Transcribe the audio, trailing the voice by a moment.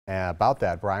About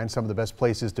that, Brian, some of the best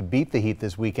places to beat the heat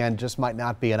this weekend just might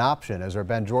not be an option. As our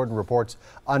Ben Jordan reports,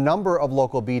 a number of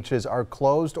local beaches are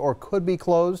closed or could be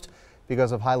closed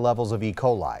because of high levels of E.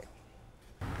 coli.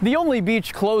 The only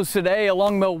beach closed today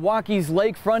along Milwaukee's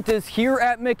lakefront is here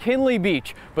at McKinley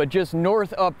Beach, but just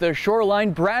north up the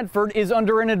shoreline, Bradford is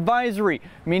under an advisory,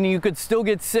 meaning you could still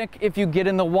get sick if you get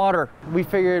in the water. We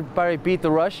figured by beat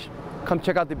the rush, come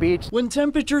check out the beach. When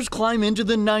temperatures climb into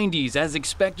the 90s as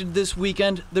expected this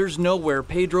weekend, there's nowhere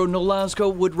Pedro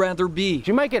Nolasco would rather be.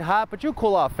 You might get hot, but you'll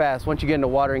cool off fast once you get in the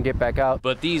water and get back out.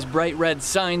 But these bright red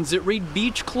signs that read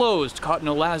beach closed caught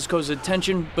Nolasco's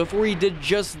attention before he did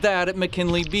just that at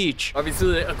McKinley Beach.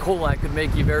 Obviously, E. coli could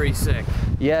make you very sick.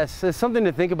 Yes, it's something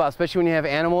to think about, especially when you have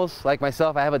animals. Like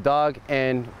myself, I have a dog,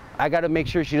 and I got to make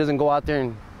sure she doesn't go out there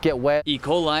and get wet. E.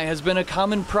 coli has been a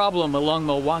common problem along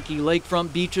Milwaukee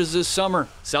lakefront beaches this summer.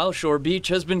 South Shore Beach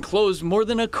has been closed more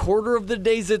than a quarter of the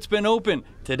days it's been open.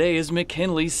 Today is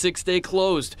McKinley's 6th-day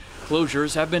closed.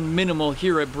 Closures have been minimal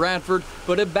here at Bradford,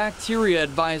 but a bacteria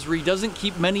advisory doesn't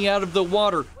keep many out of the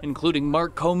water, including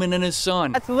Mark Coleman and his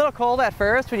son. It's a little cold at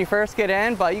first when you first get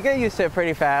in, but you get used to it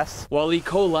pretty fast. While E.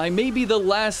 coli may be the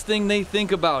last thing they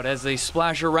think about as they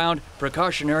splash around,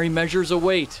 precautionary measures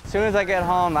await. As soon as I get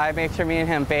home, I make sure me and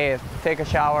him bathe, take a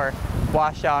shower,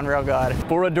 wash down real good.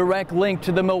 For a direct link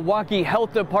to the Milwaukee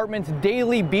Health Department's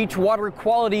daily beach water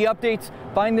quality updates,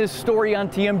 find this story on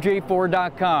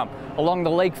TMJ4.com. Along the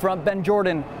lakefront, Ben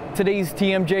Jordan, today's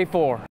TMJ4.